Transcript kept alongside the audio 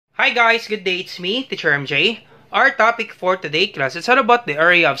Hi guys, good day, it's me, Teacher MJ. Our topic for today class is all about the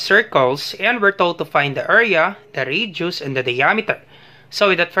area of circles, and we're told to find the area, the radius, and the diameter. So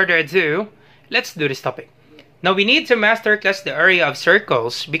without further ado, let's do this topic. Now we need to master class the area of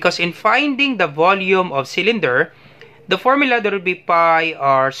circles because in finding the volume of cylinder, the formula there will be pi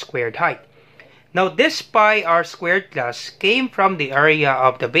r squared height. Now this pi r squared class came from the area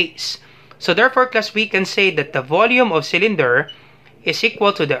of the base. So therefore class we can say that the volume of cylinder is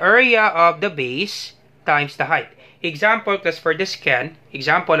equal to the area of the base times the height. Example class for this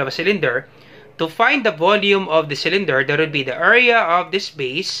example of a cylinder. To find the volume of the cylinder, there will be the area of this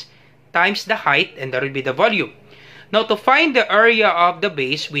base times the height, and there will be the volume. Now to find the area of the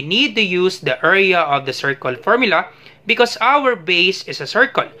base, we need to use the area of the circle formula because our base is a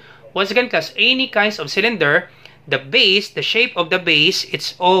circle. Once again class, any kinds of cylinder, the base, the shape of the base,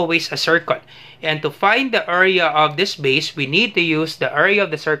 it's always a circle. And to find the area of this base, we need to use the area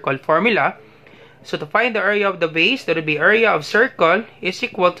of the circle formula. So to find the area of the base, there will be area of circle is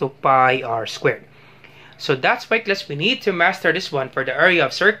equal to pi r squared. So that's why class we need to master this one for the area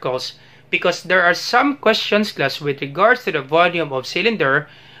of circles, because there are some questions class with regards to the volume of cylinder.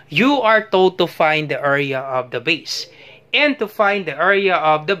 You are told to find the area of the base. And to find the area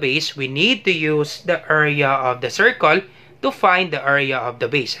of the base, we need to use the area of the circle to find the area of the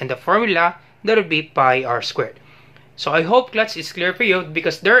base. And the formula, that will be pi r squared. So I hope class is clear for you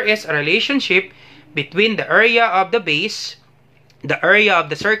because there is a relationship between the area of the base, the area of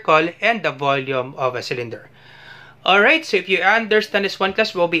the circle, and the volume of a cylinder. Alright, so if you understand this one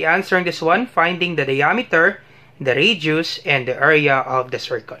class, we'll be answering this one, finding the diameter, the radius, and the area of the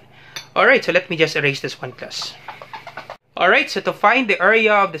circle. Alright, so let me just erase this one class. Alright, so to find the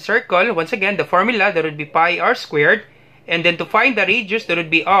area of the circle, once again, the formula, that would be pi r squared. And then to find the radius, that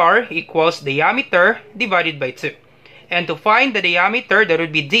would be r equals diameter divided by 2. And to find the diameter, that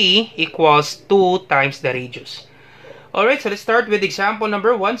would be d equals 2 times the radius. Alright, so let's start with example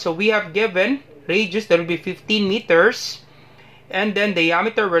number 1. So we have given radius, that would be 15 meters. And then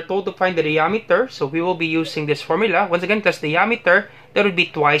diameter, we're told to find the diameter. So we will be using this formula. Once again, plus diameter, that would be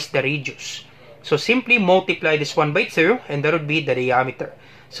twice the radius. So simply multiply this one by 2, and that would be the diameter.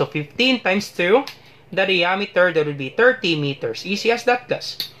 So 15 times 2, the diameter, that would be 30 meters. Easy as that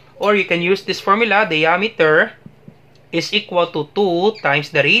class. Or you can use this formula, diameter is equal to 2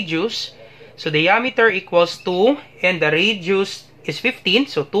 times the radius. So diameter equals 2, and the radius is 15.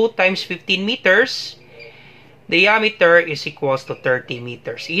 So 2 times 15 meters. Diameter is equals to 30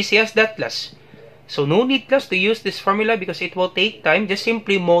 meters. Easy as that class. So no need class to use this formula because it will take time. Just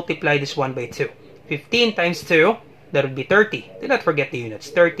simply multiply this one by 2. 15 times 2, that would be 30. Do not forget the units,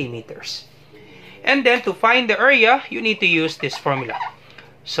 30 meters. And then to find the area, you need to use this formula.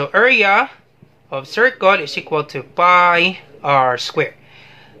 So area of circle is equal to pi r squared.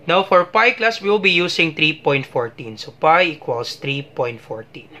 Now for pi class, we will be using 3.14. So pi equals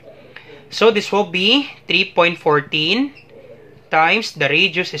 3.14. So this will be 3.14 times the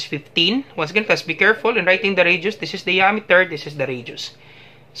radius is 15. Once again class, be careful in writing the radius. This is diameter, this is the radius.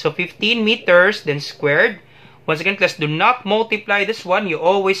 So 15 meters, then squared. Once again class, do not multiply this one. You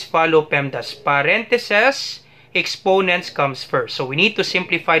always follow PEMDAS. Parentheses, exponents comes first. So we need to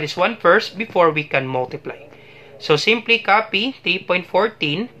simplify this one first before we can multiply. So simply copy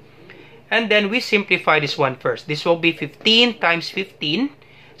 3.14 and then we simplify this one first. This will be 15 times 15.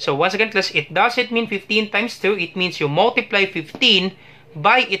 So once again class, it doesn't mean 15 times 2. It means you multiply 15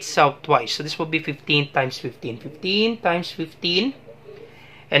 by itself twice. So this will be 15 times 15. 15 times 15.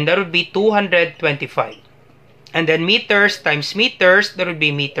 And that would be 225. And then meters times meters, that would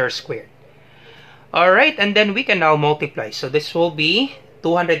be meters squared. Alright, and then we can now multiply. So this will be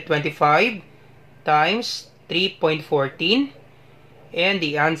 225 times 3.14. And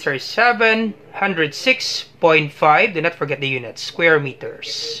the answer is 706.5. Do not forget the units, square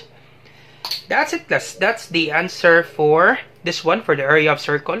meters. That's it class. That's the answer for this one, for the area of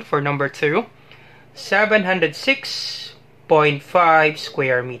circle, for number 2. 706.5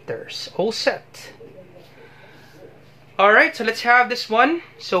 square meters. All set. Alright, so let's have this one.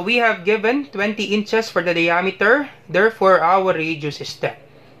 So we have given 20 inches for the diameter. Therefore, our radius is 10.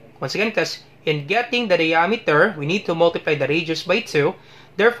 Once again, class, in getting the diameter, we need to multiply the radius by 2.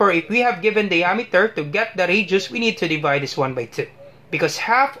 Therefore, if we have given diameter, to get the radius, we need to divide this one by 2. Because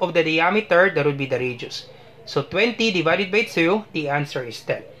half of the diameter, that would be the radius. So 20 divided by 2, the answer is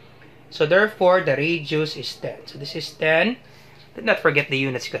 10. So therefore, the radius is 10. So this is 10. Do not forget the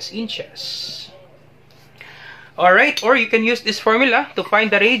units class, inches. Alright, or you can use this formula to find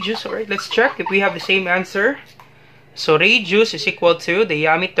the radius. Alright, let's check if we have the same answer. So radius is equal to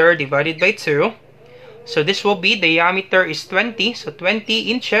diameter divided by 2. So this will be diameter is 20. So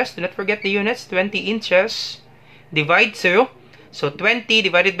 20 inches. Do not forget the units. 20 inches. Divide 2. So 20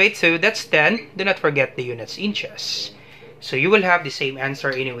 divided by 2, that's 10. Do not forget the units, inches. So you will have the same answer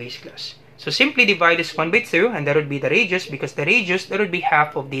anyways, class. So simply divide this 1 by 2, and that would be the radius, because the radius, that would be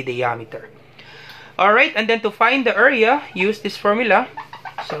half of the diameter. Alright, and then to find the area, use this formula.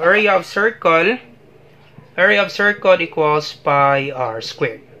 So area of circle equals pi r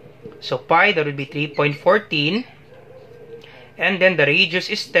squared. So pi, that would be 3.14. And then the radius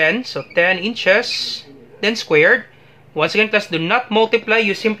is 10, so 10 inches, then squared. Once again, class, do not multiply.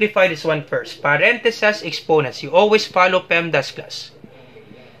 You simplify this one first. Parentheses, exponents. You always follow PEMDAS, class.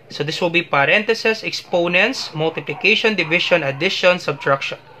 So this will be parentheses, exponents, multiplication, division, addition,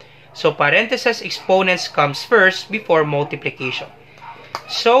 subtraction. So parentheses, exponents comes first before multiplication.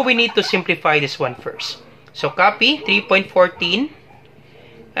 So we need to simplify this one first. So copy 3.14.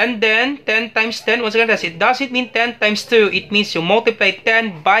 And then 10 times 10. Once again, class, it doesn't mean 10 times 2. It means you multiply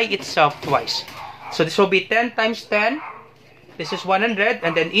 10 by itself twice. So this will be 10 times 10. This is 100.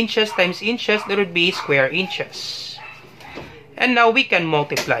 And then inches times inches, that would be square inches. And now we can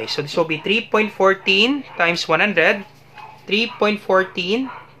multiply. So this will be 3.14 times 100.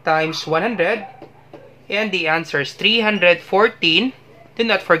 3.14 times 100. And the answer is 314. Do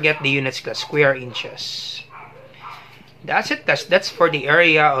not forget the units, class. Square inches. That's it, class. That's for the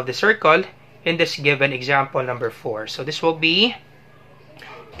area of the circle in this given example number 4. So this will be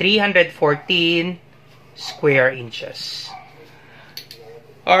 314 square inches.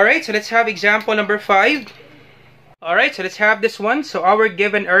 Alright, so let's have example number 5. Alright, so let's have this one. So our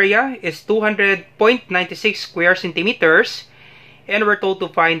given area is 200.96 square centimeters. And we're told to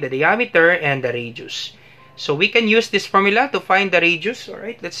find the diameter and the radius. So we can use this formula to find the radius.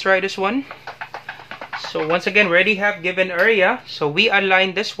 Alright, let's try this one. So once again, we already have given area. So we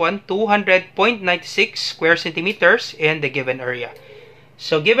align this one, 200.96 square centimeters in the given area.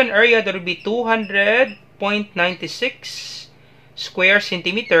 So given area, that would be 200.96 square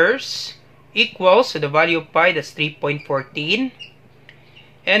centimeters equals, so the value of pi, that's 3.14.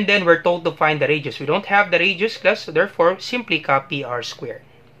 And then we're told to find the radius. We don't have the radius, class, so therefore simply copy r squared.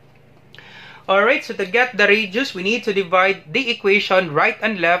 Alright, so to get the radius, we need to divide the equation right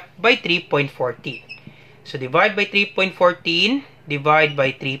and left by 3.14. So divide by 3.14, divide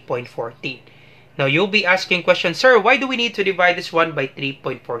by 3.14. Now, you'll be asking questions, sir, why do we need to divide this one by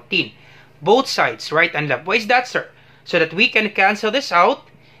 3.14? Both sides, right and left. Why is that, sir? So that we can cancel this out,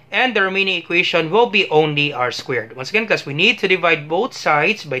 and the remaining equation will be only r squared. Once again, class, we need to divide both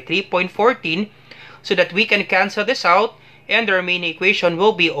sides by 3.14 so that we can cancel this out, and the remaining equation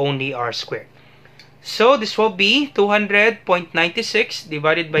will be only r squared. So this will be 200.96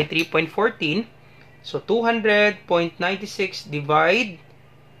 divided by 3.14. So 200.96 divide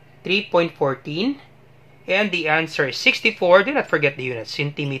 3.14, and the answer is 64. Do not forget the unit,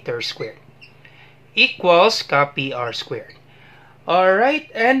 centimeters squared. Equals, copy r squared.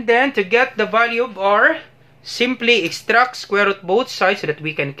 Alright, and then to get the value of r, simply extract square root both sides so that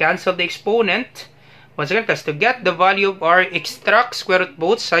we can cancel the exponent. Once again, because to get the value of r, extract square root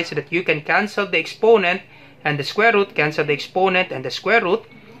both sides so that you can cancel the exponent and the square root, cancel the exponent and the square root.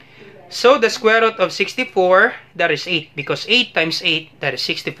 So the square root of 64, that is 8, because 8 times 8, that is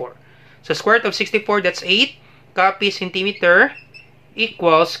 64. So square root of 64, that's 8. Copy centimeter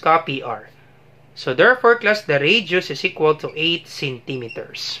equals copy r. So therefore, class, the radius is equal to 8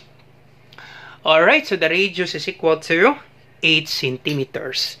 centimeters. Alright, so the radius is equal to 8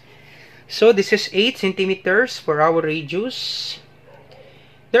 centimeters. So this is 8 centimeters for our radius.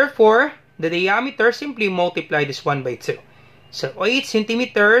 Therefore, the diameter, simply multiply this one by 2. So 8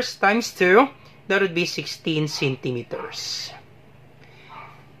 centimeters times 2, that would be 16 centimeters.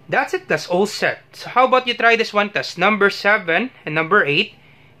 That's it, that's all set. So how about you try this one, class? Number 7 and number 8.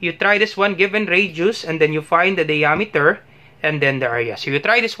 You try this one given radius, and then you find the diameter and then the area. So you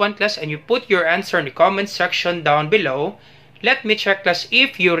try this one, class, and you put your answer in the comment section down below. Let me check, class,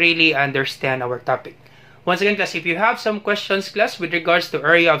 if you really understand our topic. Once again, class, if you have some questions, class, with regards to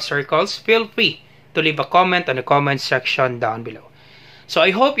area of circles, feel free to leave a comment on the comment section down below. So I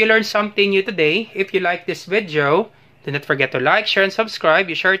hope you learned something new today. If you like this video, do not forget to like, share, and subscribe.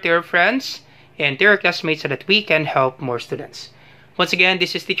 You share it to your friends and to your classmates so that we can help more students. Once again,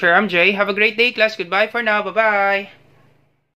 this is Teacher MJ. Have a great day, class. Goodbye for now. Bye-bye.